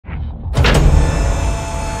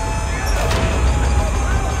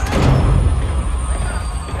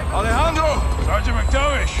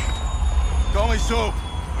so.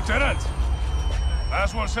 Lieutenant!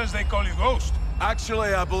 Last one says they call you Ghost.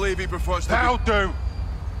 Actually, I believe he prefers to That'll do!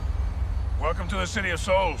 Welcome to the City of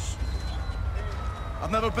Souls.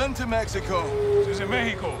 I've never been to Mexico. This is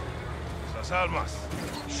Mexico. Las Almas.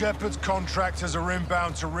 Shepard's contractors are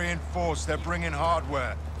inbound to reinforce. They're bringing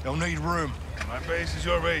hardware. They'll need room. My base is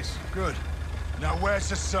your base. Good. Now where's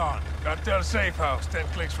the sun? Cartel safe house, 10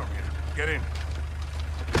 clicks from here. Get in.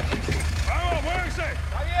 Vamos, muévense!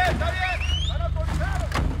 Está bien, está bien. Están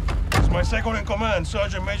autorizados. It's my second in command,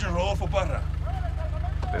 Sergeant Major Rodolfo Parra.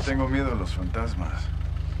 Le tengo miedo a los fantasmas.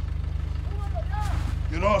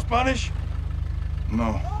 You know Spanish?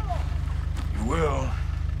 No. You will.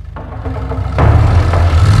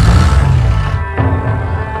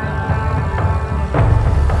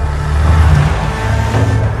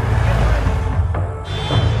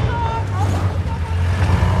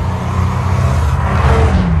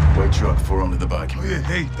 White truck, 4 under the back. Oye,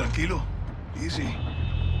 hey, tranquilo. Easy.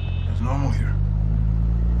 It's normal here.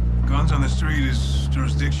 Guns on the street is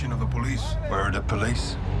jurisdiction of the police. Where are the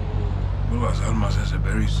police? Well, Las Almas has a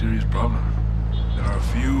very serious problem. There are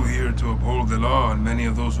few here to uphold the law, and many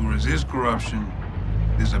of those who resist corruption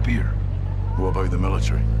disappear. What about the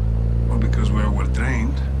military? Well, because we're well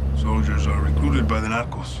trained, soldiers are recruited by the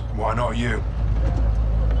narcos. Why not you?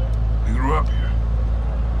 We grew up here.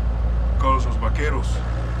 Call us los vaqueros,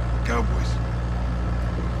 cowboys.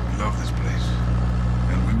 We love this place,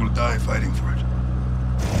 and we will die fighting for it.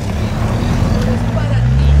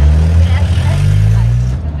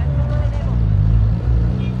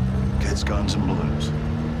 Kids, guns, and balloons.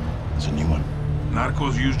 There's a new one.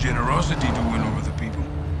 Narcos use generosity to win over the people.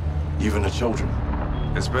 Even the children.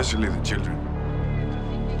 Especially the children.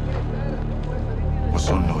 What's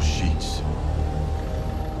on those sheets?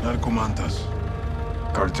 Narcomantas.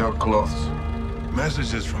 Cartel cloths.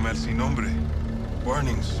 Messages from El Sin Nombre.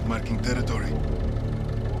 Warnings marking territory.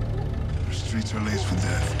 The streets are laced with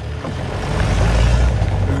death.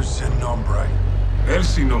 Who's Sin Nombre? El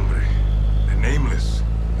Sin Nombre. The nameless.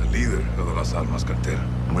 The leader of the Las Almas Cartel.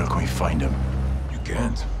 Where can we find him? You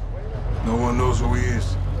can't. No one knows who he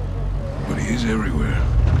is. But he is everywhere.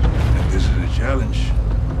 And this is a challenge.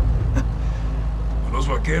 Los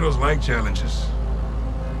vaqueros like challenges.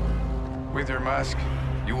 With your mask,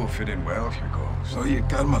 you will fit in well if you go. Oye,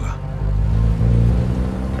 cálmala.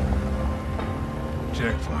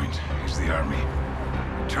 Checkpoint is the army.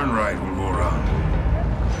 Turn right, we'll go around.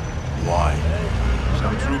 Why?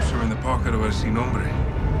 Some troops are in the pocket of El Sin Nombre.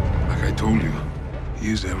 Like I told you,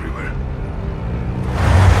 he is everywhere.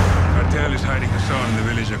 Cartel is hiding Hassan in the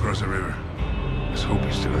village across the river. Let's hope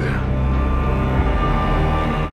he's still there.